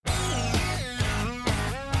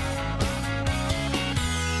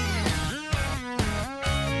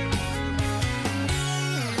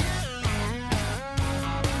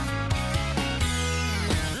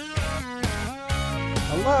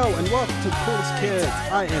and welcome to the Coolest Kids.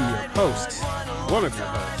 I am your host, one of your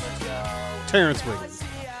hosts, Terence Wiggins,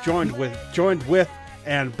 joined with,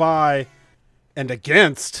 and by, and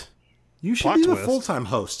against. You should be the full-time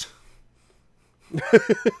host.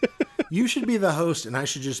 You should be the host, and I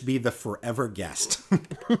should just be the forever guest.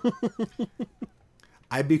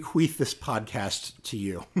 I bequeath this podcast to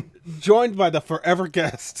you. Joined by the forever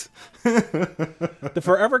guest. The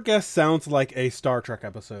forever guest sounds like a Star Trek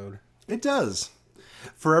episode. It does.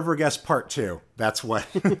 Forever guest part 2. That's what.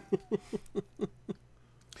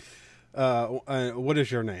 What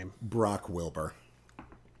is your name? Brock Wilbur.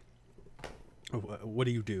 What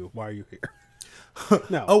do you do? Why are you here?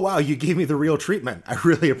 No. Oh, wow. You gave me the real treatment. I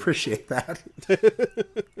really appreciate that.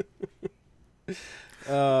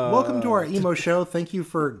 Welcome to our emo show. Thank you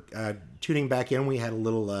for tuning back in. We had a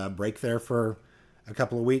little break there for a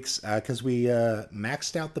couple of weeks because we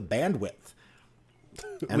maxed out the bandwidth.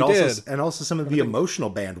 And also some of the emotional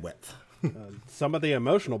bandwidth. Some of the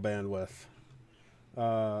emotional bandwidth.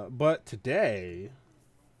 But today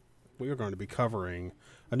we are going to be covering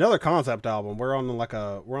another concept album. We're on like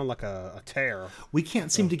a tear. We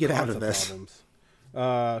can't seem to get out of this.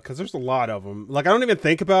 Because there's a lot of them. Like, I don't even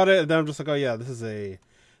think about it, and then I'm just like, oh yeah, this is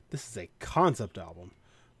a concept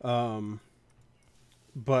album.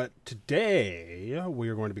 But today we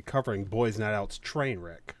are going to be covering Boys Night Out's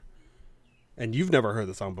Trainwreck. And you've never heard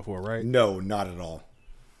this song before, right? No, not at all.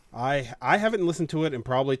 I haven't listened to it in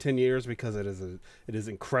probably 10 years because it is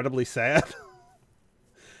incredibly sad.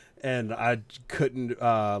 And I couldn't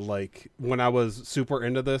like when I was super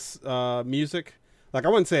into this music. Like, I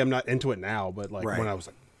wouldn't say I'm not into it now, but like when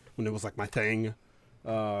it was like my thing,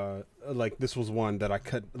 like this was one that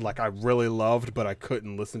I really loved, but I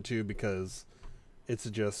couldn't listen to because it's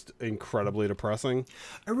just incredibly depressing.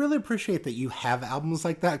 I really appreciate that you have albums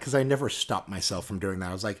like that because I never stopped myself from doing that.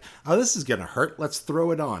 I was like, oh, this is going to hurt. Let's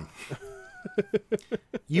throw it on.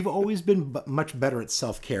 You've always been much better at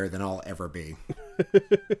self-care than I'll ever be.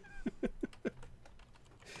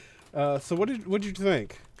 So what did you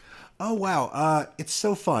think? Oh, wow. It's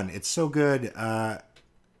so fun. It's so good.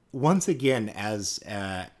 Once again, as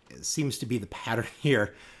seems to be the pattern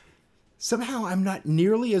here, somehow I'm not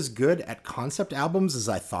nearly as good at concept albums as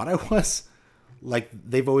I thought I was. Like,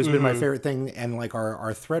 they've always been my favorite thing, and like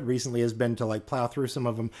our thread recently has been to like plow through some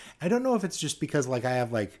of them. I don't know if it's just because like I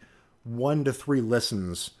have like 1 to 3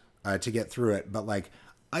 listens to get through it, but like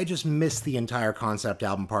I just missed the entire concept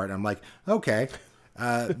album part. I'm like, okay.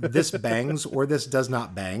 This bangs or this does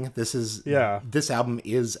not bang. This album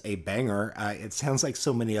is a banger. It sounds like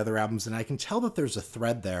so many other albums, and I can tell that there's a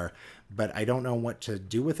thread there, but I don't know what to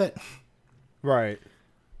do with it. Right.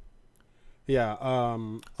 Yeah.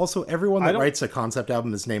 Also, everyone that writes a concept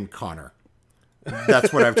album is named Connor.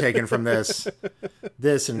 That's what I've taken from this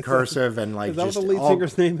in cursive and like. Is that just what the lead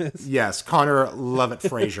singer's name is? Yes, Connor Lovett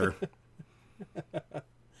Frazier.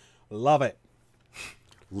 Love it.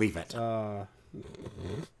 Leave it.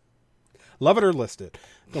 Love it or list it.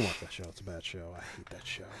 Don't watch that show. It's a bad show. I hate that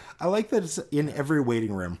show. I like that it's in every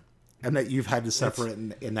waiting room and that you've had to suffer it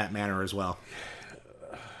in that manner as well.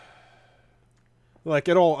 Like,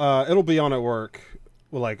 it'll be on at work.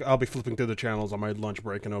 Well, like, I'll be flipping through the channels on my lunch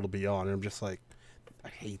break and it'll be on. And I'm just like, I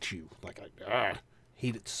hate you. Like, I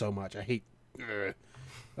hate it so much. I hate...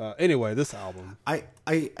 Anyway, this album. I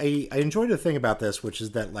enjoyed a thing about this, which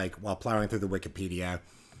is that, like, while plowing through the Wikipedia...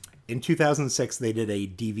 In 2006, they did a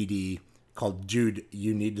DVD called Jude,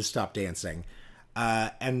 You Need to Stop Dancing.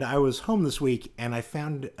 And I was home this week, and I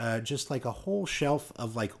found just like a whole shelf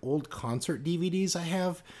of like old concert DVDs I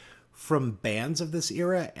have from bands of this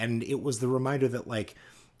era. And it was the reminder that like,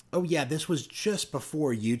 oh yeah, this was just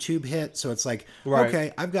before YouTube hit. So it's like,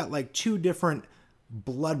 okay, I've got like 2 different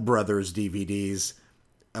Blood Brothers DVDs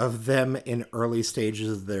of them in early stages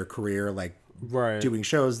of their career, like, doing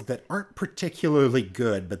shows that aren't particularly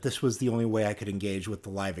good, but this was the only way I could engage with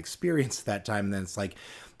the live experience at that time. And then it's like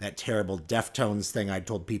that terrible Deftones thing I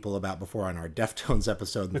told people about before on our Deftones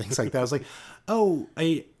episode and things like that. I was like, oh,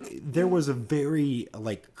 there was a very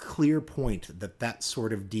like clear point that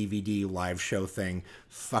sort of DVD live show thing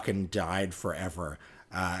fucking died forever.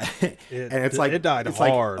 And it's like it died it's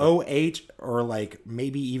hard. Like 08 or like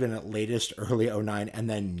maybe even at latest early 09 and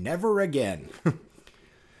then never again.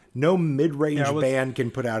 No mid-range band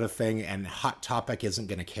can put out a thing, and Hot Topic isn't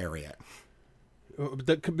going to carry it.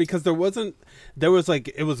 Because it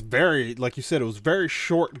was very, like you said, it was very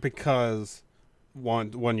short because,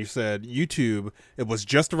 when you said YouTube, it was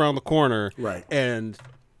just around the corner. Right. And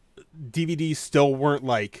DVDs still weren't,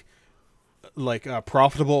 like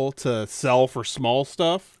profitable to sell for small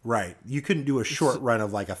stuff. Right. You couldn't do a short run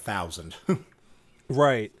of, like, 1,000.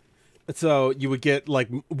 Right. So you would get like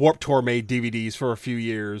Warped Tour made DVDs for a few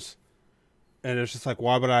years, and it's just like,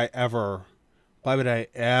 why would I ever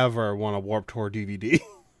want a Warped Tour DVD?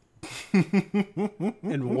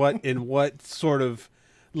 in what sort of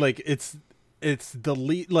like it's the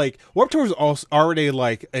lead, like Warped Tour is also already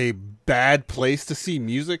like a bad place to see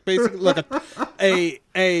music, basically like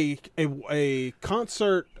a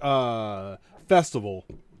concert festival.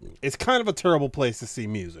 It's kind of a terrible place to see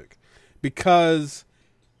music because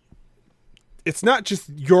it's not just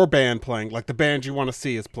your band playing, like the band you want to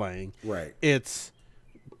see is playing. Right. It's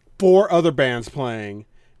 4 other bands playing,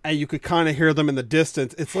 and you could kind of hear them in the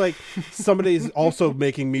distance. It's like somebody's also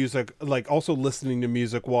making music, like also listening to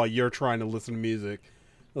music while you're trying to listen to music.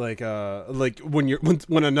 Like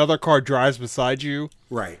when another car drives beside you,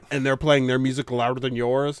 right, and they're playing their music louder than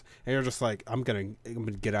yours, and you're just like, I'm gonna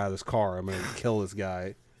get out of this car. I'm gonna kill this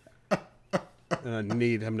guy. And I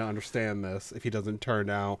need him to understand this. If he doesn't turn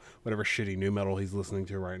down whatever shitty new metal he's listening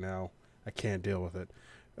to right now, I can't deal with it.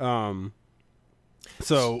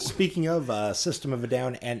 So speaking of System of a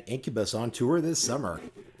Down and Incubus on tour this summer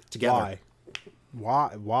together.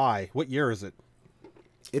 Why? What year is it?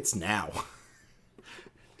 It's now.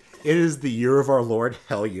 It is the year of our Lord,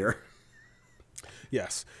 hell year.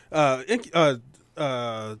 Yes. System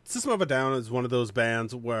of a Down is one of those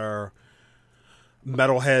bands where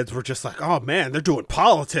metalheads were just like, oh man, they're doing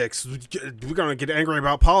politics. We're going to get angry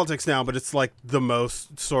about politics now, but it's like the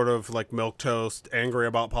most sort of like milquetoast, angry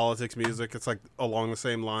about politics music. It's like along the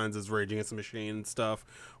same lines as Rage Against the Machine and stuff,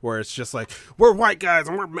 where it's just like, we're white guys,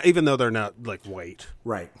 and we're, even though they're not like white.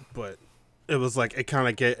 Right. But it was like, it kind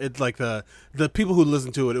of it like the people who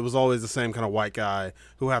listened to it, it was always the same kind of white guy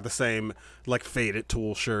who had the same like faded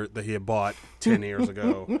Tool shirt that he had bought 10 years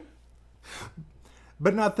ago.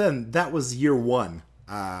 But not then. That was year one.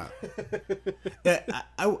 I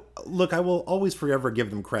will always forever give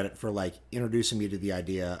them credit for like introducing me to the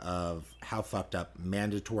idea of how fucked up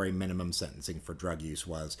mandatory minimum sentencing for drug use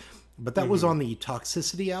was. But that was on the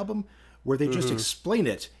Toxicity album, where they just explain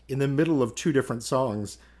it in the middle of 2 different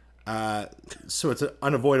songs. So it's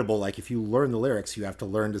unavoidable. Like if you learn the lyrics, you have to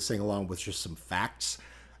learn to sing along with just some facts.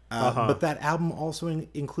 But that album also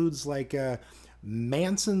includes like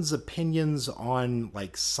Manson's opinions on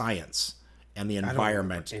like science and the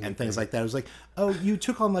environment and things like that. It was like, oh, you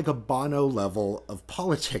took on like a Bono level of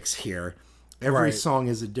politics here. Every song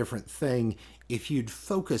is a different thing. If you'd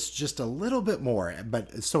focus just a little bit more,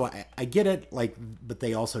 but so I get it. Like, but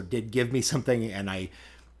they also did give me something, and I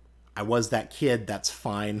was that kid. That's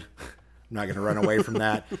fine. I'm not going to run away from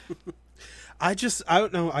that. I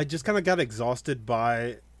don't know. I just kind of got exhausted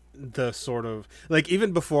by the sort of like,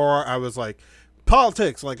 even before I was like,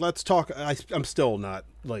 politics, like let's talk. I'm still not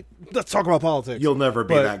like, let's talk about politics. You'll never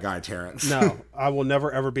be that guy, Terrence. No, I will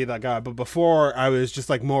never ever be that guy. But before, I was just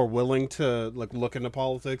like more willing to like look into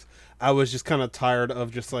politics. I was just kind of tired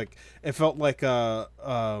of just like, it felt like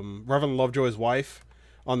Reverend Lovejoy's wife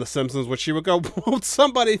on The Simpsons, when she would go, won't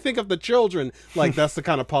somebody think of the children? Like that's the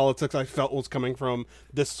kind of politics I felt was coming from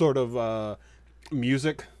this sort of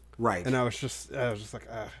music, right? And I was just like,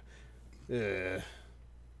 yeah.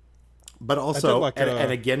 But also, like,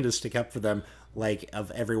 and again, to stick up for them, like,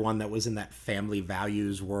 of everyone that was in that family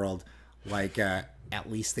values world, like, at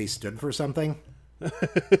least they stood for something.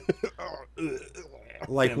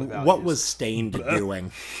 Like, what was Stained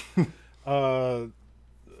doing? Yeah,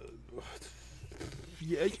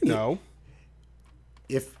 you know.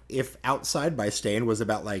 If Outside by Stained was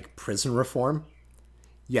about, like, prison reform,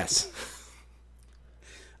 yes.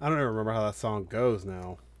 I don't even remember how that song goes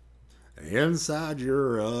now. Inside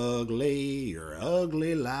you're ugly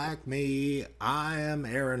like me. I am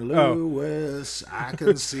Aaron Lewis. I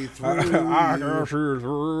can see through I can see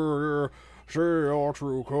through, see your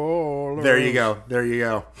true colors. There you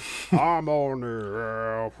go. I'm on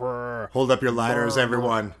the hold up your lighters,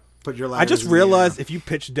 everyone. Put your lighters. I just realized if you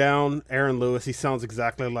pitch down Aaron Lewis, he sounds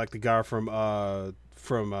exactly like the guy from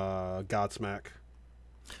Godsmack.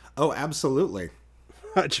 Oh, absolutely.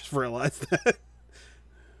 I just realized that.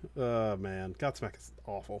 Man, Godsmack is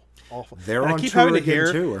awful. They're on tour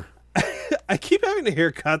again too. I keep having to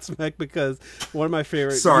hear Godsmack because one of my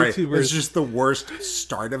favorite YouTubers... it's just the worst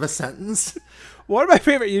start of a sentence. One of my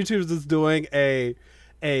favorite YouTubers is doing a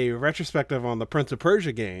retrospective on the Prince of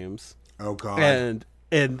Persia games. Oh, God.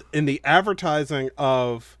 And in the advertising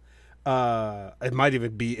of... it might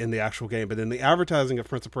even be in the actual game, but in the advertising of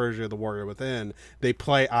Prince of Persia: The Warrior Within, they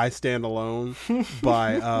play "I Stand Alone"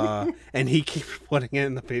 by and he keeps putting it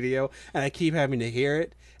in the video, and I keep having to hear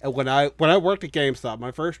it. And when I worked at GameStop, my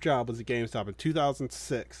first job was at GameStop in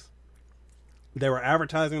 2006. They were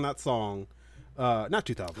advertising that song Not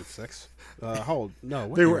 2006. How old? No,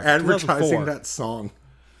 what They year were is it? advertising 2004. that song.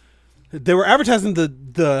 They were advertising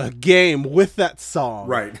the game with that song,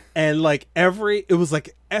 Right. And like every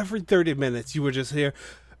 30 minutes, you would just hear,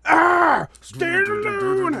 stand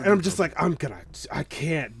alone, and I'm just like, I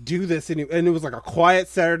can't do this anymore. And it was like a quiet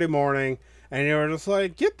Saturday morning, and you were just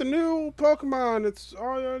like, get the new Pokemon, it's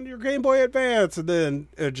on your Game Boy Advance, and then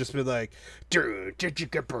it'd just be like, I'm like,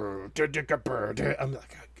 I'm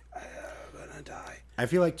gonna die. I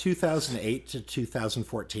feel like 2008 to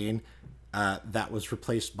 2014, that was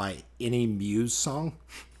replaced by any Muse song.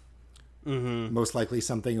 Mm-hmm. Most likely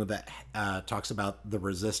something that talks about the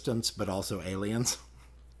resistance, but also aliens.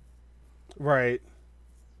 Right.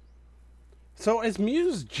 So is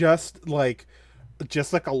Muse just like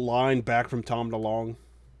a line back from Tom DeLonge?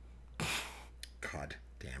 God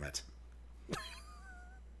damn it.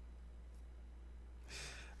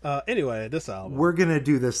 Anyway, this album. We're going to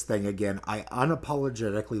do this thing again. I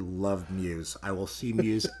unapologetically love Muse. I will see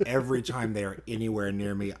Muse every time they are anywhere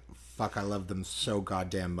near me. Fuck, I love them so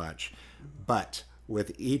goddamn much. But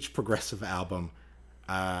with each progressive album,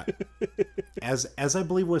 as I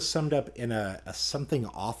believe was summed up in a Something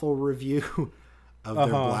Awful review of their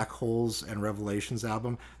Black Holes and Revelations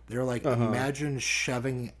album, they're like, imagine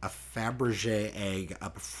shoving a Fabergé egg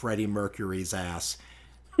up Freddie Mercury's ass.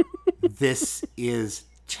 This is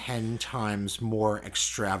 10 times more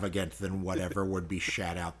extravagant than whatever would be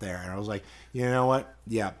shat out there. And I was like, you know what?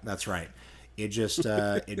 Yeah, that's right. It just,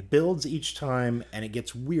 it builds each time, and it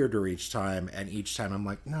gets weirder each time. And each time I'm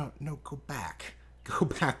like, no, go back. Go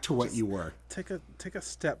back to what just you were. Take a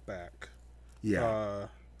step back. Yeah.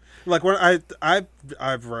 Like when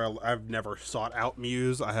I've never sought out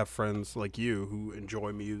Muse. I have friends like you who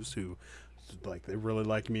enjoy Muse, who like they really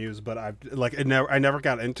like Muse, but I never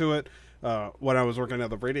got into it. When I was working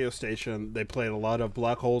at the radio station, they played a lot of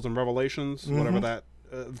Black Holes and Revelations, whatever that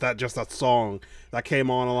song that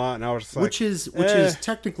came on a lot, and I was just like, which is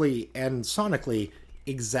technically and sonically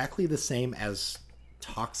exactly the same as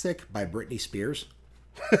Toxic by Britney Spears.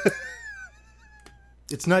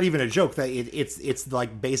 It's not even a joke that it's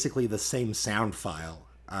like basically the same sound file,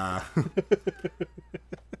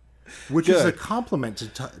 which is a compliment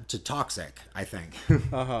to Toxic, I think.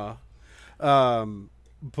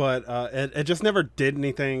 But it just never did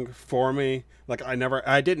anything for me. Like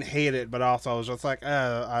I didn't hate it, but also I was just like,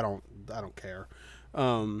 I don't care.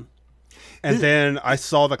 And then I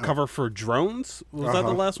saw the cover for Drones. Was that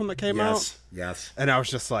the last one that came out? Yes. And I'm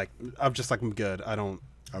good.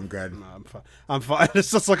 I'm good. No, I'm fine.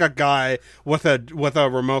 It's just like a guy with a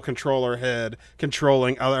remote controller head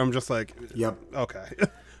controlling other. I'm just like, yep. Okay.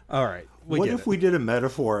 All right. What if we did a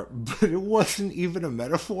metaphor, but it wasn't even a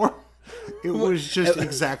metaphor? It was just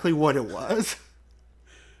exactly what it was.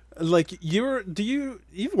 Like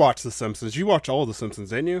you've watched The Simpsons? You watched all of The Simpsons,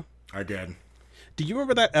 didn't you? I did. Do you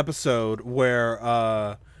remember that episode where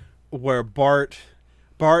Bart,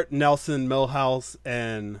 Nelson, Milhouse,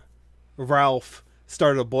 and Ralph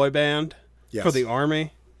started a boy band for the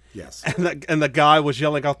army? Yes. And the guy was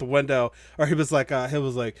yelling out the window, or he was like,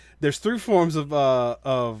 there's three forms of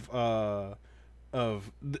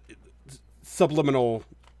subliminal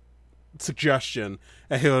suggestion,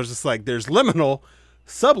 and he was just like, there's liminal,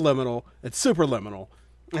 subliminal, and superliminal.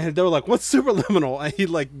 And they were like, what's superliminal? And he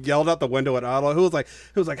like yelled out the window at Otto, who was like,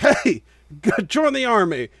 hey, join the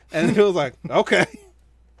army. And he was like, okay.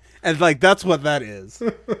 And like that's what that is.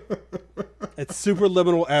 It's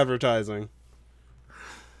superliminal advertising.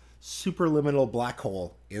 Superliminal Black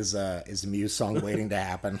Hole is a Muse song waiting to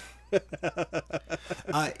happen.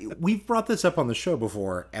 We've brought this up on the show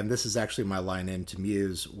before, and this is actually my line into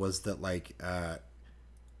Muse, was that like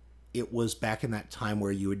it was back in that time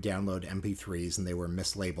where you would download MP3s and they were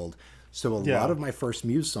mislabeled. So a lot of my first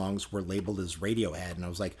Muse songs were labeled as Radiohead, and I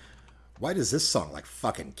was like, why does this song like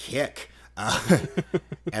fucking kick?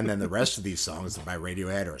 And then the rest of these songs by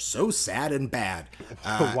Radiohead are so sad and bad.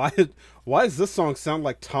 Why does this song sound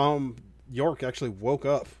like Tom York actually woke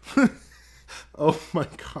up? Oh my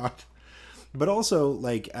god! But also,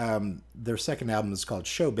 like, their second album is called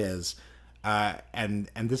Showbiz, and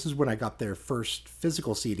this is when I got their first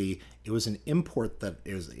physical CD. It was an import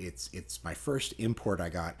it's my first import I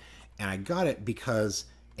got, and I got it because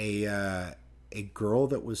a girl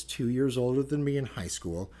that was 2 years older than me in high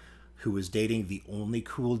school, who was dating the only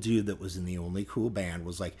cool dude that was in the only cool band,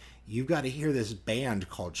 was like, you've got to hear this band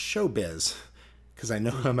called Showbiz, because I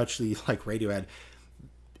know how much you like Radiohead.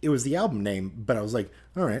 It was the album name, but I was like,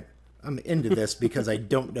 all right, I'm into this because I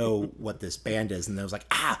don't know what this band is. And I was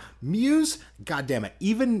like, Muse? God damn it.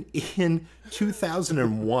 Even in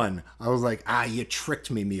 2001, I was like, you tricked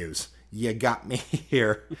me, Muse. you got me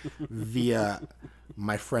here via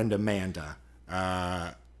my friend Amanda.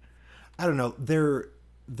 I don't know.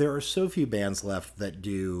 There are so few bands left that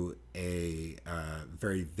do a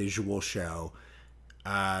very visual show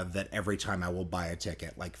that every time I will buy a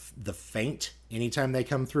ticket. Like The Faint, anytime they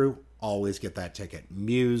come through, always get that ticket.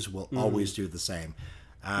 Muse will always do the same.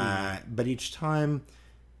 But each time,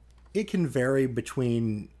 it can vary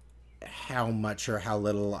between how much or how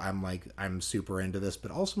little I'm super into this, but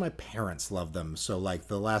also my parents love them. So like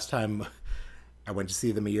the last time I went to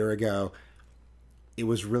see them a year ago, it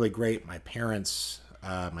was really great. My parents,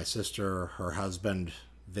 my sister, her husband,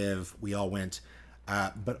 Viv, we all went.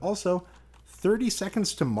 But also, 30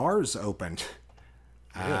 Seconds to Mars opened,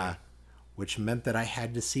 which meant that I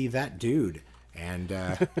had to see that dude. And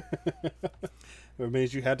it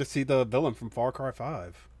means you had to see the villain from Far Cry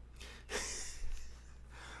 5.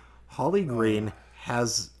 Holly Green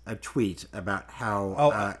has a tweet about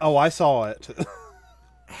how... I saw it.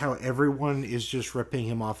 how everyone is just ripping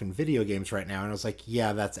him off in video games right now. And I was like,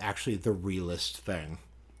 yeah, that's actually the realest thing.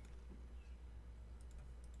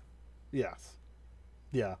 Yes.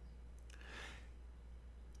 Yeah.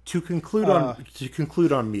 To conclude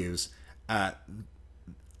on Muse,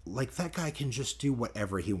 like that guy can just do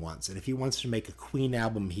whatever he wants. And if he wants to make a Queen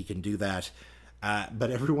album, he can do that. But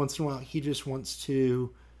every once in a while, he just wants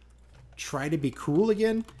to try to be cool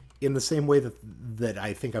again, in the same way that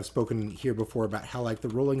I think I've spoken here before about how like the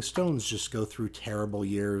Rolling Stones just go through terrible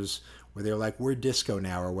years where they're like, we're disco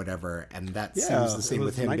now or whatever. And that seems the same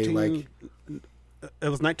with him being like... It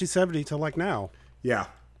was 1970 to like now. Yeah.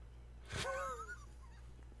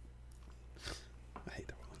 I hate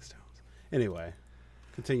the Rolling Stones. Anyway,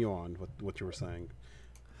 continue on with what you were saying.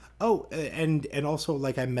 Oh, and also,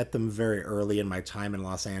 like, I met them very early in my time in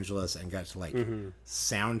Los Angeles and got to, like,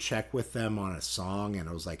 sound check with them on a song, and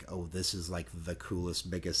I was like, oh, this is, like, the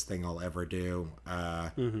coolest, biggest thing I'll ever do.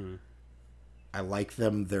 I like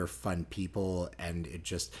them. They're fun people, and it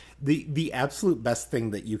just... The absolute best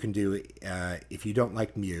thing that you can do if you don't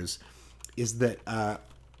like Muse is that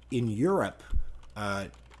in Europe,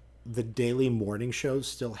 the daily morning shows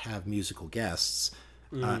still have musical guests,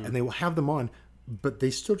 and they will have them on, but they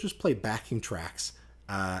still just play backing tracks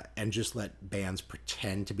and just let bands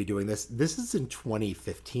pretend to be doing this. This is in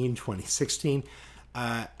 2015, 2016.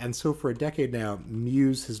 And so for a decade now,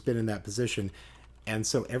 Muse has been in that position. And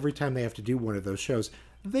so every time they have to do one of those shows,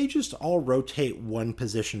 they just all rotate one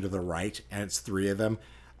position to the right, and it's three of them.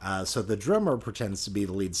 So the drummer pretends to be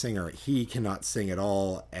the lead singer. He cannot sing at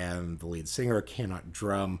all, and the lead singer cannot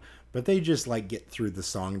drum. But they just like get through the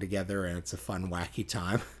song together, and it's a fun, wacky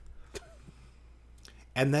time.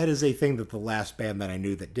 And that is a thing that the last band that I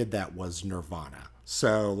knew that did that was Nirvana.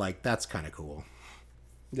 So, like, that's kind of cool.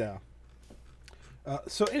 Yeah.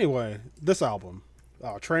 So anyway, this album,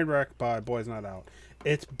 Trainwreck by Boys Not Out,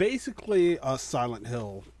 it's basically a Silent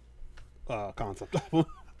Hill concept album.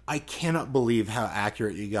 I cannot believe how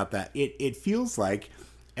accurate you got that. It feels like,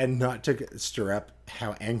 and not to stir up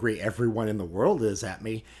how angry everyone in the world is at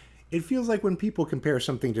me, it feels like when people compare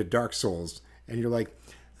something to Dark Souls, and you're like,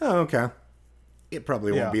 oh, okay. It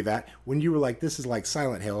probably won't be that. When you were like, this is like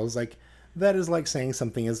Silent Hill, I was like, that is like saying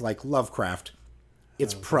something is like Lovecraft.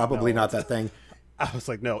 It's probably not that thing. I was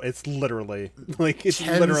like, no, it's literally like it's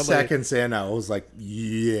 10 seconds in, I was like,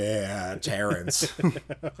 yeah, Terence.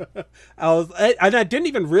 I didn't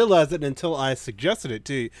even realize it until I suggested it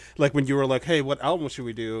to you. Like when you were like, hey, what album should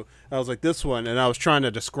we do? I was like, this one, and I was trying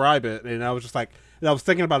to describe it, and I was just like, and I was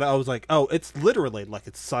thinking about it. I was like, oh, it's literally like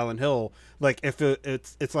it's Silent Hill. Like if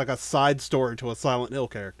it's like a side story to a Silent Hill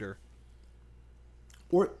character.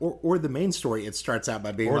 Or the main story, it starts out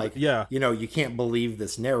by being you can't believe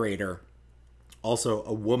this narrator. Also,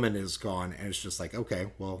 a woman is gone, and it's just like, okay,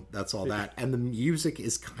 well, that's all that. And the music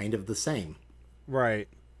is kind of the same. Right.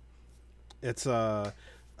 It's so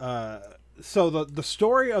the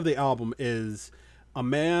story of the album is a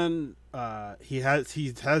man, he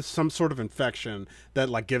has some sort of infection that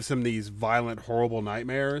like gives him these violent, horrible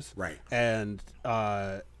nightmares. Right. And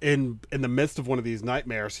in the midst of one of these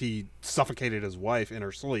nightmares, he suffocated his wife in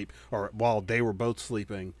her sleep, or while they were both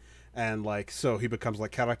sleeping. And like, so he becomes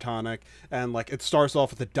like catatonic, and like it starts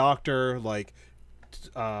off with the doctor like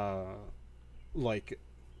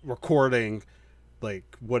recording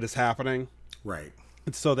like what is happening. Right.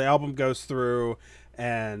 And so the album goes through,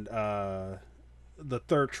 and the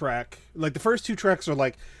third track, like the first two tracks are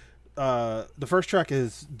like the first track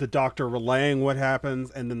is the doctor relaying what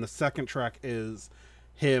happens, and then the second track is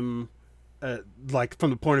him like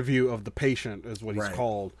from the point of view of the patient is what he's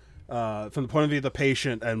called. From the point of view of the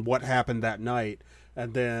patient and what happened that night.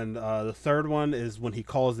 And then the third one is when he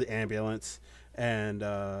calls the ambulance, and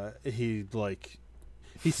he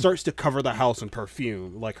starts to cover the house in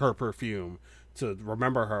perfume, like her perfume, to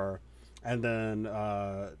remember her. And then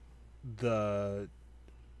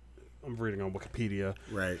I'm reading on Wikipedia.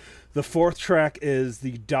 Right. The fourth track is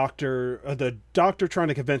the doctor trying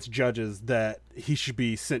to convince judges that he should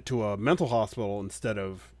be sent to a mental hospital instead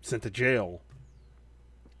of sent to jail.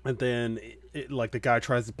 And then the guy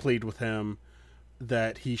tries to plead with him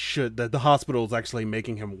that the hospital is actually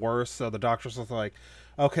making him worse. So the doctor's just like,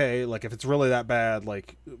 okay, like if it's really that bad,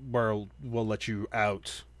 like we'll let you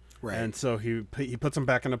out. Right. And so he puts him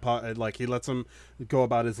back in the pot, like he lets him go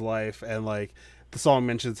about his life, and like the song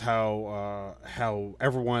mentions how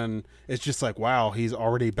everyone is just like, wow, he's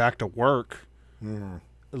already back to work.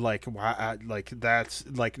 Like, why? Like that's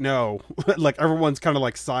like no, like everyone's kind of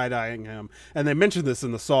like side eyeing him, and they mention this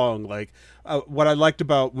in the song. Like, what I liked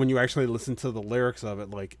about when you actually listen to the lyrics of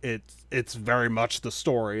it, like it's very much the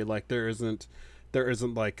story. Like there isn't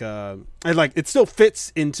like and like it still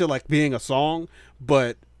fits into like being a song,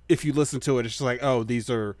 but if you listen to it, it's just like, oh, this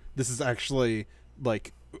is actually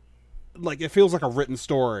like it feels like a written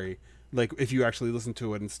story. Like if you actually listen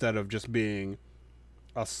to it instead of just being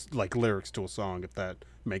like lyrics to a song, if that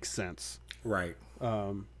makes sense. Right.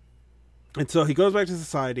 And so he goes back to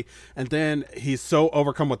society, and then he's so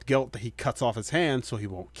overcome with guilt that he cuts off his hand so he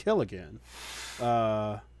won't kill again.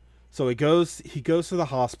 So he goes to the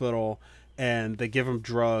hospital, and they give him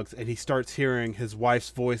drugs, and he starts hearing his wife's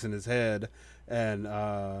voice in his head, and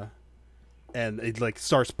it like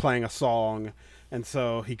starts playing a song. And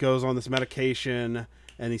so he goes on this medication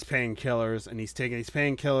and these painkillers, and he's taking these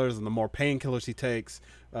painkillers, and the more painkillers he takes,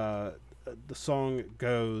 the song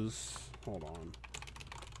goes, hold on.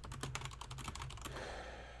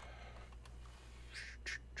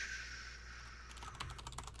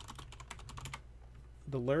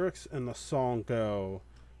 The lyrics in the song go,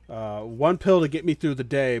 one pill to get me through the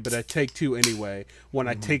day, but I take two anyway. When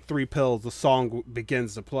I take 3 pills, the song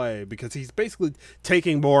begins to play, because he's basically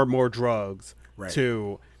taking more and more drugs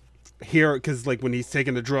to hear, because like when he's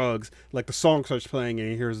taking the drugs, like the song starts playing and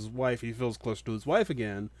he hears his wife, he feels close to his wife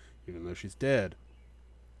again, even though she's dead.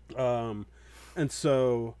 And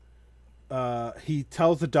so he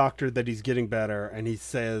tells the doctor that he's getting better, and he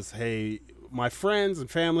says, hey, my friends and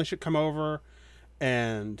family should come over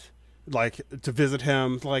and like to visit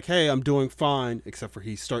him, like, hey, I'm doing fine, except for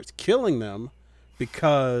he starts killing them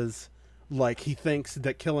because like he thinks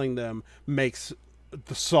that killing them makes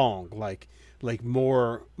the song like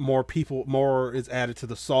more people, more is added to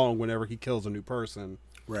the song whenever he kills a new person.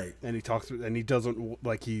 Right. And he talks, and he doesn't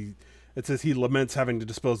like it says he laments having to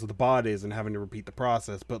dispose of the bodies and having to repeat the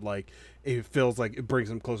process, but like it feels like it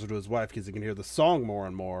brings him closer to his wife because he can hear the song more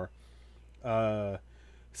and more.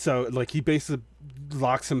 So like he basically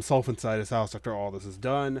locks himself inside his house after all this is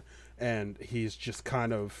done, and he's just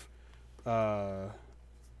kind of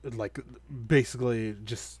like basically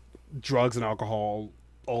just drugs and alcohol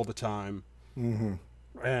all the time.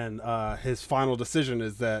 And his final decision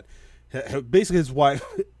is that basically his wife,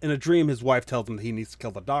 in a dream, his wife tells him that he needs to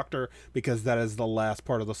kill the doctor because that is the last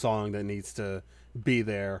part of the song that needs to be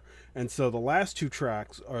there. And so the last 2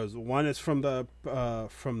 tracks are, one is from the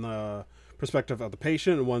perspective of the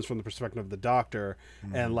patient, and one's from the perspective of the doctor.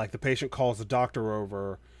 And like the patient calls the doctor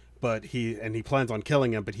over, but he plans on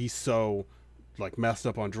killing him, but he's so like messed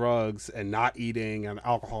up on drugs and not eating and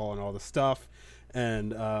alcohol and all this stuff.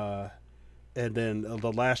 And then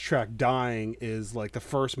the last track, Dying, is like the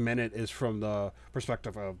first minute is from the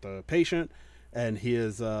perspective of the patient, and he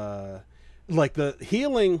is like the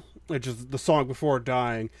Healing, which is the song before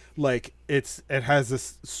Dying, like it has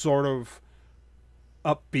this sort of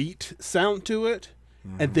upbeat sound to it,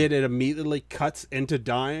 and then it immediately cuts into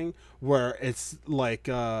Dying, where it's like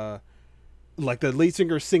the lead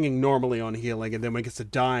singer is singing normally on Healing, and then when it gets to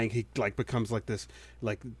Dying, he like becomes like this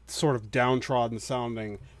like sort of downtrodden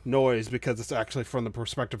sounding noise, because it's actually from the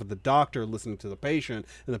perspective of the doctor listening to the patient,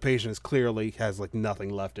 and the patient is clearly has like nothing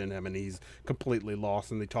left in him, and he's completely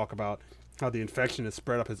lost. And they talk about how the infection is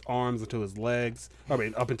spread up his arms into his legs,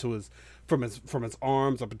 up into his from his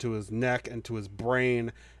arms up into his neck and to his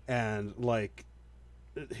brain, and like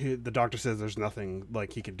the doctor says there's nothing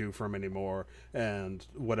like he can do for him anymore, and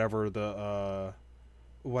whatever the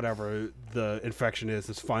infection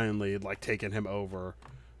is finally like taking him over.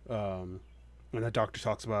 And the doctor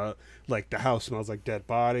talks about like the house smells like dead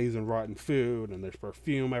bodies and rotten food, and there's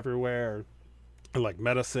perfume everywhere, and like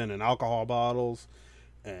medicine and alcohol bottles,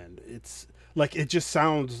 and it's like it just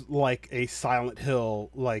sounds like a Silent Hill.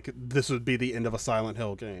 Like this would be the end of a Silent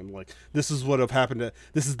Hill game. Like this is what have happened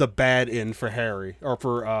this is the bad end for Harry, or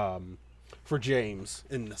for James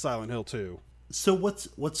in Silent Hill 2. So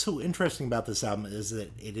what's so interesting about this album is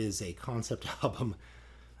that it is a concept album.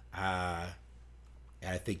 And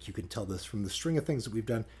I think you can tell this from the string of things that we've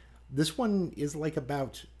done. This one is like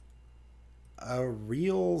about a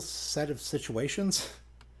real set of situations.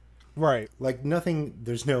 Right. Like nothing,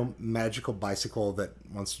 there's no magical bicycle that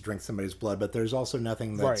wants to drink somebody's blood, but there's also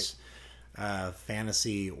nothing that's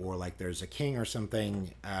fantasy or like there's a king or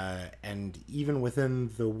something. And even within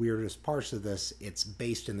the weirdest parts of this, it's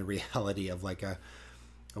based in the reality of like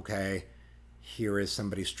okay, here is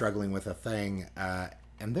somebody struggling with a thing.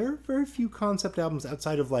 And there are very few concept albums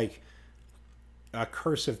outside of like a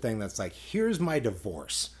cursive thing that's like, here's my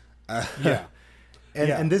divorce. Yeah.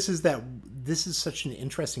 And this is such an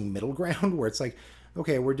interesting middle ground where it's like,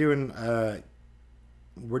 okay, we're doing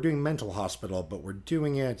mental hospital, but we're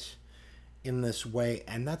doing it in this way,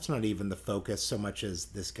 and that's not even the focus so much as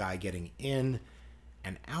this guy getting in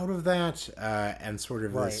and out of that, and sort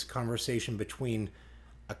of this conversation between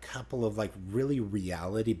a couple of like really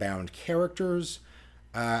reality bound characters,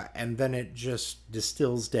 and then it just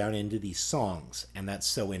distills down into these songs, and that's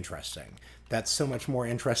so interesting. That's so much more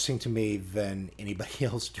interesting to me than anybody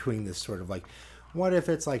else doing this sort of like, what if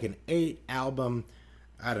it's like an 8-album,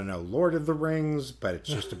 I don't know, Lord of the Rings, but it's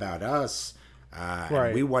just about us.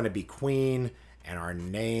 And we want to be queen, and our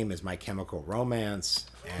name is My Chemical Romance,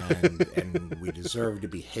 and we deserve to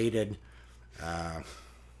be hated.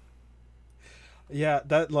 Yeah,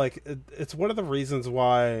 that like it's one of the reasons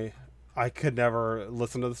why I could never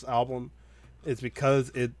listen to this album, is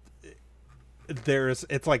because it's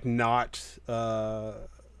like not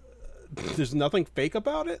there's nothing fake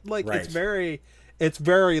about it. Like it's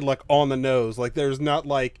very like on the nose. Like there's not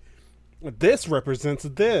like this represents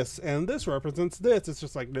this and this represents this. It's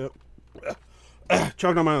just like no,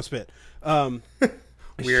 choking on my own spit. It's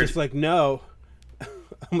Weird. just like no. I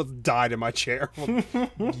almost died in my chair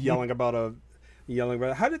yelling about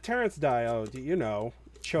how did Terence die? Oh, you know,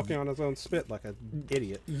 choking on his own spit like an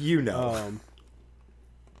idiot. You know.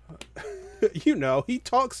 You know, he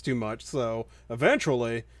talks too much, so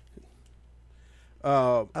eventually.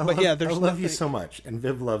 I love you so much, and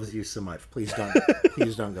Viv loves you so much. Please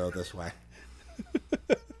don't go this way.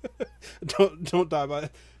 don't die by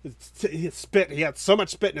his spit. He had so much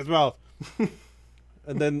spit in his mouth.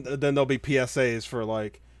 And then there'll be PSAs for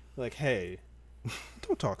like, hey,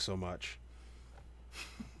 don't talk so much.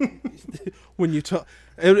 When you talk,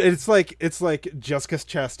 it's like Jessica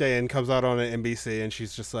Chastain comes out on an NBC and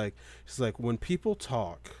she's like when people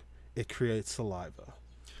talk, it creates saliva.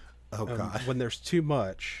 Oh God! When there's too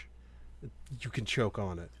much, you can choke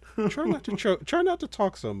on it. Try not to choke. Try not to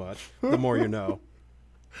talk so much. The more you know.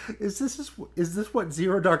 Is this what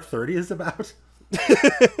Zero Dark 30 is about?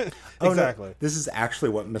 Exactly. No, this is actually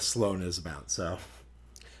what Miss Sloane is about. So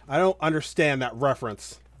I don't understand that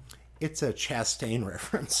reference. It's a Chastain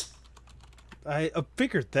reference. I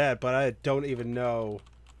figured that, but I don't even know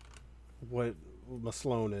what Miss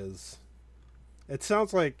Sloane is. It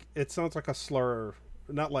sounds like a slur,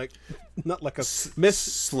 not like a Miss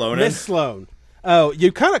Sloane. Miss Sloane. Oh,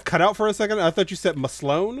 you kind of cut out for a second. I thought you said Miss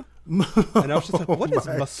Sloane, and I was just like, "What is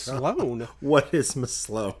Miss Sloane? What is Miss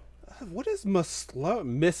Sloane? What is Miss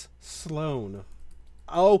Sloane? Miss Sloane.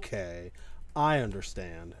 Okay, I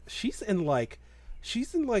understand. She's in like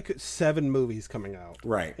 7 movies coming out.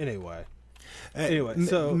 Right. Anyway,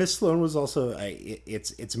 so Miss Sloane was also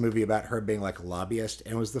it's a movie about her being like a lobbyist,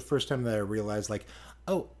 and it was the first time that I realized like,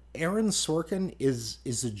 oh, Aaron Sorkin is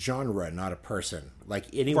a genre, not a person. Like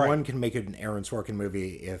anyone can make an Aaron Sorkin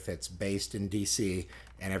movie if it's based in DC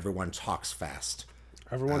and everyone talks fast.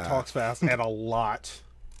 Everyone talks fast and a lot.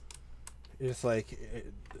 It's like,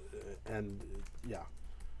 and yeah,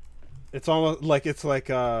 it's almost like it's like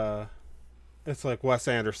Wes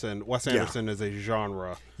Anderson. Wes Anderson is a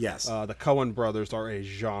genre. Yes. The Coen brothers are a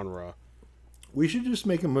genre. We should just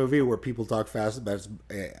make a movie where people talk fast, but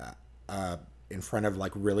in front of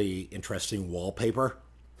like really interesting wallpaper,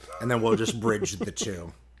 and then we'll just bridge the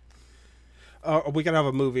two. We can have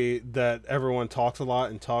a movie that everyone talks a lot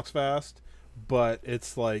and talks fast, but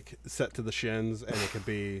it's like set to the shins, and it could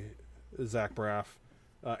be Zach Braff,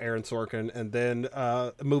 Aaron Sorkin, and then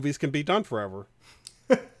movies can be done forever.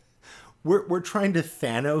 We're trying to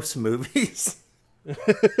Thanos movies.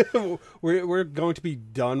 we're going to be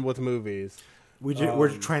done with movies.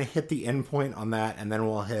 We're trying to hit the end point on that, and then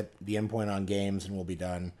we'll hit the end point on games, and we'll be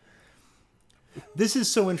done. This is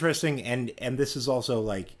so interesting, and this is also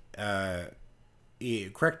like,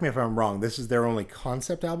 correct me if I'm wrong, this is their only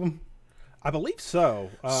concept album? I believe so.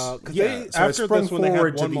 After this one, they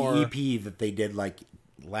had one more EP that they did like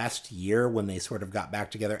last year when they sort of got back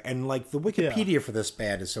together, and like the Wikipedia for this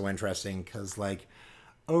band is so interesting because like,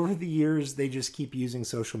 over the years, they just keep using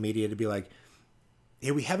social media to be like,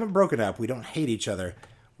 hey, we haven't broken up. We don't hate each other.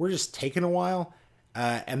 We're just taking a while.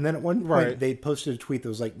 And then at one point, they posted a tweet that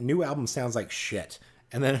was like, new album sounds like shit.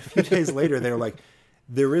 And then a few days later, they were like,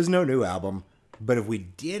 there is no new album. But if we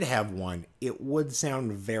did have one, it would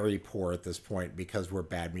sound very poor at this point because we're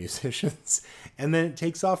bad musicians. And then it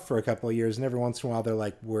takes off for a couple of years. And every once in a while, they're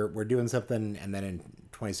like, we're doing something. And then in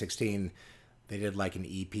 2016, they did like an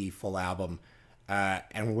EP full album.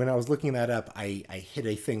 And when I was looking that up, I hit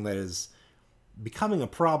a thing that is becoming a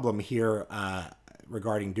problem here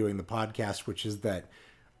regarding doing the podcast, which is that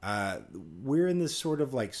we're in this sort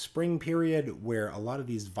of like spring period where a lot of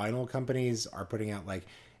these vinyl companies are putting out like,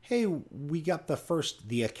 hey, we got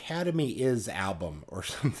the Academy Is album or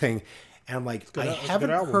something. And I'm like, I haven't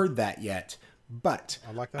heard that yet, but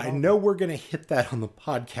I know we're going to hit that on the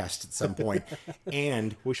podcast at some point.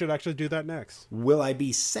 And we should actually do that next. Will I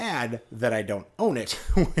be sad that I don't own it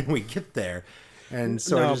when we get there? And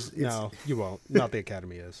so no, you won't. Not the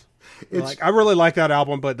Academy Is. Like, I really like that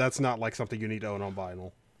album, but that's not like something you need to own on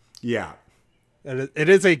vinyl. Yeah. And it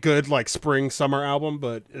is a good like spring summer album,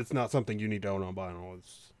 but it's not something you need to own on vinyl.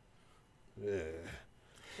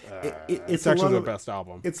 It's actually the best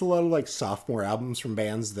album. It's a lot of like sophomore albums from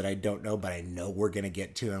bands that I don't know, but I know we're gonna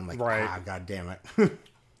get to. And I'm like, god damn it.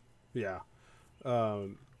 Yeah. So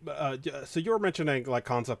you were mentioning like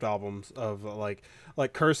concept albums of like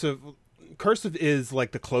Cursive. Cursive is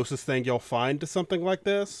like the closest thing you'll find to something like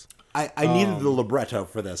this. I needed the libretto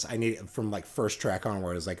for this. I needed from like first track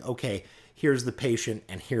onward. It's like, okay, here's the patient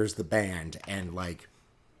and here's the band, and like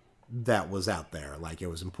that was out there. Like it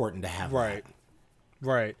was important to have that.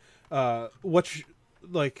 Right. Which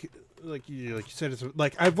like you said, it's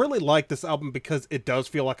like I really like this album because it does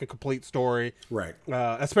feel like a complete story. Right.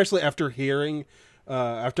 Especially after hearing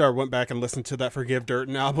after I went back and listened to that Forgive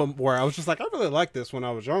Durden album, where I was just like, I really liked this when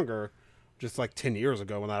I was younger. Just like 10 years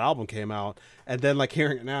ago when that album came out, and then like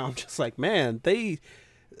hearing it now, I'm just like, man, they,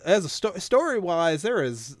 as a story wise, there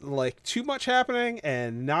is like too much happening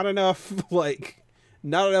and not enough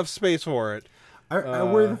space for it. I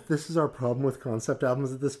worry that this is our problem with concept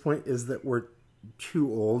albums at this point, is that we're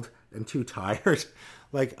too old and too tired.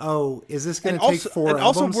 Like, oh, is this going to take 4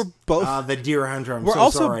 albums? Also, we're both the Deer Hunter. I'm so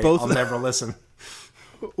sorry. I'll never listen.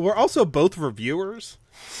 We're also both reviewers,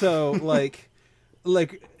 so like.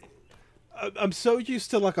 I'm so used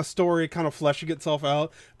to like a story kind of fleshing itself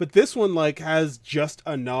out, but this one like has just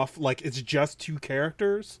enough, like it's just 2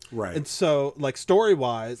 characters, right? And so like story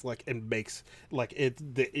wise, like it makes like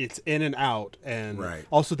it's in and out, and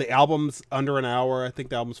also the album's under an hour. I think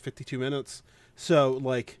the album's 52 minutes, so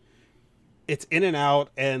like it's in and out,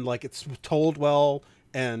 and like it's told well,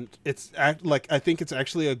 and it's like I think it's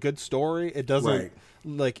actually a good story. It doesn't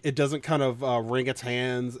it doesn't kind of wring its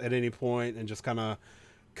hands at any point and just kind of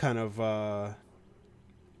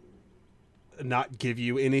not give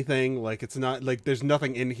you anything. Like it's not like there's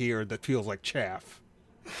nothing in here that feels like chaff.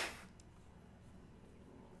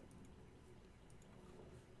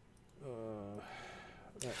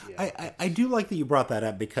 Yeah. I do like that you brought that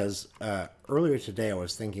up, because earlier today I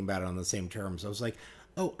was thinking about it on the same terms. I was like,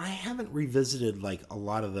 oh, I haven't revisited like a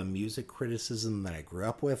lot of the music criticism that I grew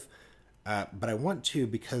up with, but I want to,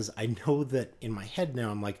 because I know that in my head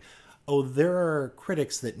now I'm like, oh, there are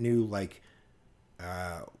critics that knew, like,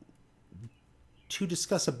 to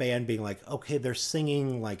discuss a band being like, okay, they're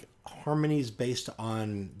singing, like, harmonies based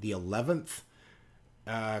on the 11th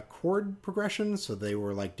chord progression, so they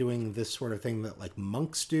were, like, doing this sort of thing that, like,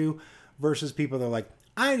 monks do, versus people that are like,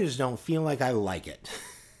 I just don't feel like I like it.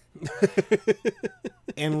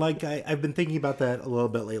 And, like, I've been thinking about that a little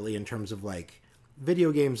bit lately in terms of, like,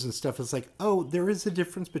 video games and stuff. It's like, oh, there is a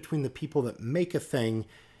difference between the people that make a thing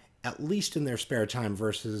at least in their spare time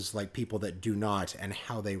versus like people that do not, and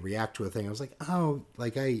how they react to a thing. I was like, oh,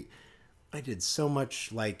 like I did so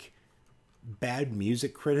much like bad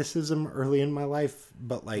music criticism early in my life,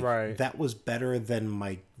 but like that was better than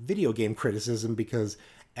my video game criticism, because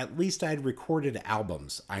at least I'd recorded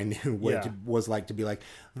albums. I knew what it was like to be like,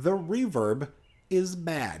 the reverb is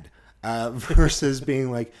bad. Versus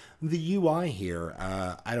being like, the UI here,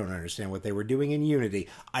 I don't understand what they were doing in Unity.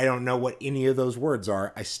 I don't know what any of those words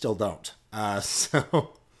are. I still don't.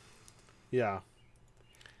 So yeah,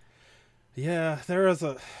 there is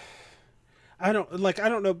a, I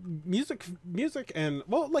don't know, music and,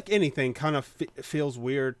 well, like anything kind of feels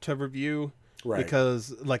weird to review,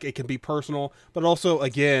 because like it can be personal, but also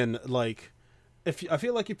again, like I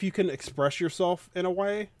feel like if you can express yourself in a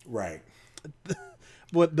way,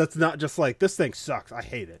 what that's not just like, this thing sucks, I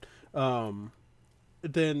hate it,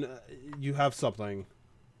 then you have something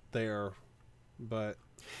there. But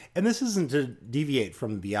And this isn't to deviate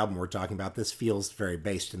from the album we're talking about. This feels very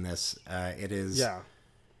based in this. It is. Yeah.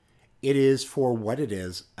 It is, for what it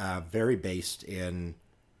is, very based in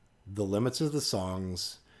the limits of the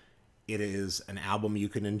songs. It is an album you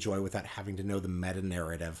can enjoy without having to know the meta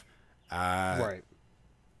narrative. Right.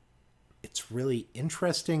 It's really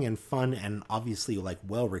interesting and fun, and obviously like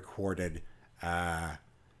well recorded.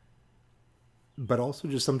 But also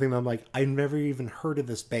just something that I'm like, I've never even heard of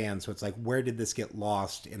this band. So it's like, where did this get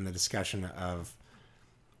lost in the discussion of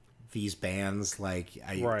these bands? Like,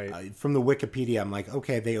 from the Wikipedia, I'm like,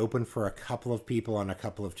 okay, they opened for a couple of people on a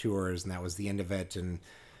couple of tours, and that was the end of it. And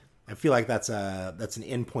I feel like that's an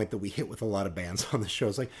endpoint that we hit with a lot of bands on the show.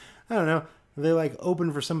 It's like, I don't know, they like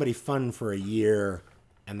opened for somebody fun for a year,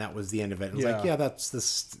 and that was the end of it. And it's like, yeah, that's the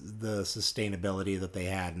sustainability that they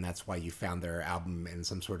had, and that's why you found their album in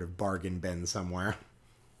some sort of bargain bin somewhere.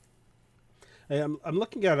 Hey, I'm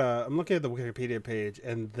looking at the Wikipedia page,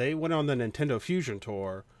 and they went on the Nintendo Fusion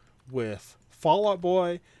tour with Fall Out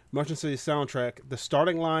Boy, Motion City Soundtrack, The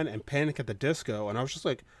Starting Line, and Panic at the Disco. And I was just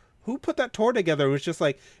like, who put that tour together? It was just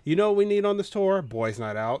like, you know what we need on this tour? Boys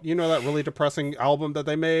Night Out. You know that really depressing album that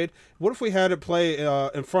they made? What if we had it play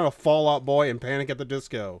in front of Fall Out Boy and Panic at the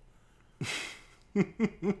Disco?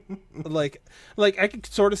 like I could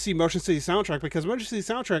sort of see Motion City Soundtrack, because Motion City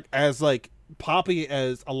Soundtrack, as like poppy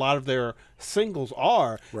as a lot of their singles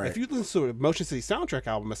are, if you listen to a Motion City Soundtrack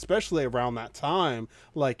album, especially around that time,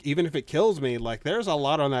 like Even If It Kills Me, like there's a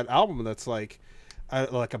lot on that album that's like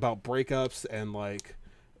about breakups and like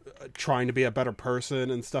trying to be a better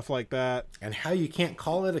person and stuff like that, and how you can't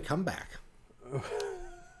call it a comeback.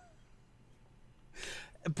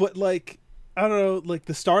 But like, I don't know, like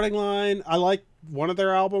The Starting Line, I like one of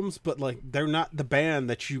their albums, but like they're not the band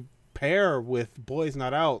that you pair with Boys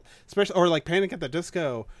Not Out, especially, or like Panic at the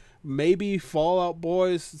Disco. Maybe Fall Out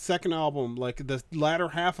Boy's second album, like the latter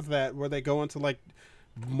half of that, where they go into like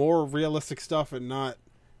more realistic stuff and not,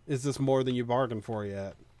 is this more than you bargained for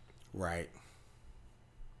yet? Right.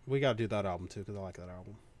 We gotta do that album too, because I like that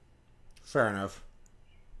album. Fair enough.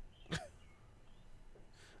 I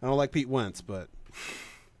don't like Pete Wentz, but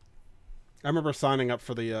I remember signing up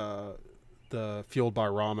for the Fueled by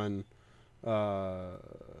Ramen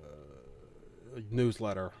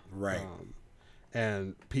newsletter. Right.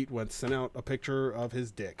 And Pete Wentz sent out a picture of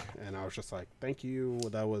his dick, and I was just like, thank you.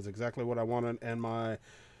 That was exactly what I wanted in my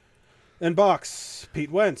inbox.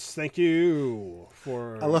 Pete Wentz, thank you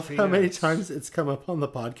for... I love how many times it's come up on the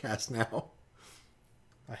podcast now.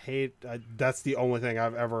 That's the only thing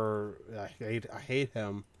I've ever... I hate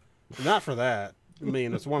him. Not for that. I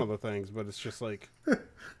mean, it's one of the things, but it's just like...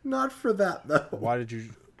 Not for that, though. Why did you...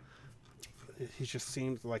 He just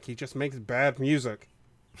seems like he just makes bad music.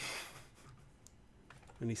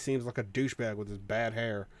 And he seems like a douchebag with his bad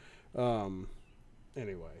hair.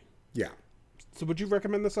 Anyway. Yeah. So would you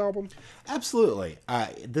recommend this album? Absolutely.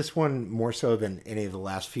 This one, more so than any of the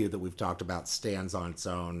last few that we've talked about, stands on its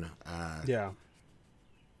own. Yeah.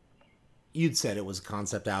 You'd said it was a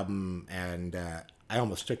concept album, and I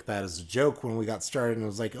almost took that as a joke when we got started, and I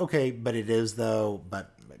was like, okay, but it is, though,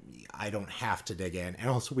 but I don't have to dig in. And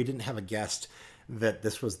also, we didn't have a guest that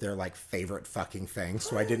this was their, like, favorite fucking thing,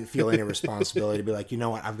 so I didn't feel any responsibility to be like, you know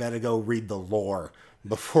what, I've got to go read the lore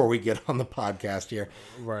before we get on the podcast here.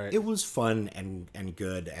 Right. It was fun and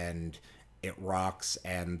good, and it rocks,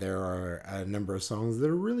 and there are a number of songs that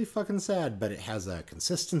are really fucking sad, but it has a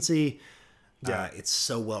consistency. Yeah. It's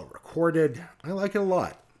so well recorded. I like it a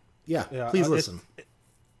lot. Yeah, please listen.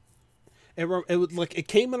 It was like, it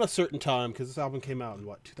came in a certain time, because this album came out in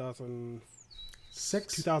what,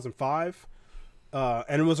 2006, 2005,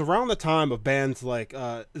 and it was around the time of bands like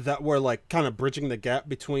that were like kind of bridging the gap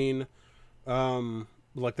between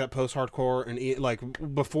like that post-hardcore and like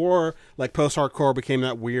before like post-hardcore became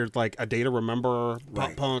that weird like A Day to Remember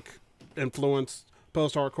pop punk influenced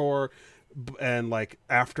post-hardcore, and like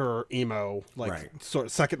after emo, like sort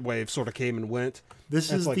of second wave sort of came and went. This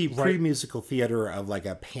is like the pre-musical theater of like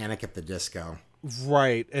a Panic at the Disco.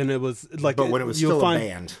 Right. And it was like, but when it was still a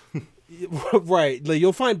band. Right. Like,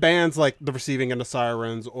 you'll find bands like The Receiving End of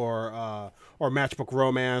Sirens or Matchbook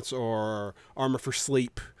Romance or Armor for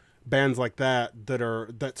Sleep, bands like that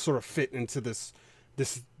that sort of fit into this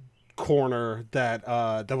corner that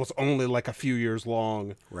was only like a few years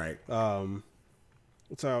long. Right.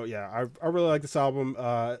 So yeah, I really like this album.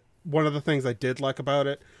 One of the things I did like about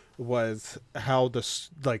it was how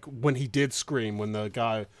like when he did scream, when the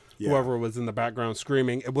guy, whoever was in the background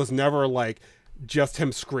screaming, it was never like just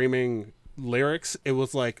him screaming lyrics. It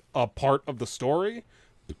was like a part of the story.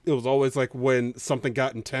 It was always like when something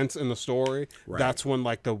got intense in the story, that's when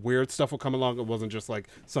like the weird stuff would come along. It wasn't just like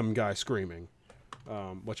some guy screaming.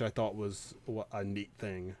 which I thought was a neat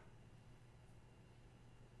thing.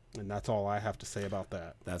 And that's all I have to say about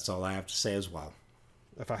that. That's all I have to say as well.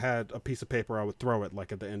 If I had a piece of paper, I would throw it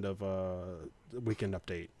like at the end of the Weekend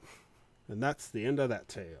Update. And that's the end of that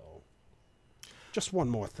tale. Just one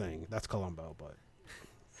more thing. That's Columbo, but...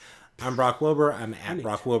 I'm Brock Wilbur. I'm at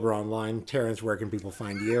Brock Wilbur online. Terrence, where can people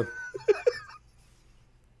find you?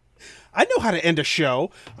 I know how to end a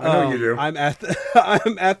show. I know you do. I'm at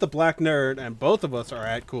the Black Nerd, and both of us are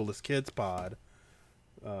at Coolest Kids Pod.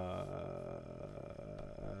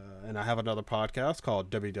 And I have another podcast called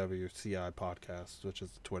WWCI Podcast, which is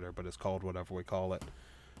Twitter, but it's called whatever we call it.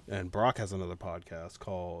 And Brock has another podcast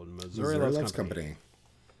called Missouri Loves Company.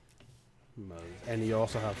 And you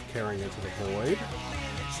also have Carrying Into the Void.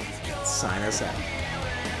 Sign us out.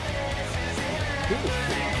 Cool.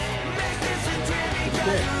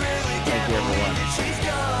 Thank you,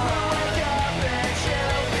 everyone.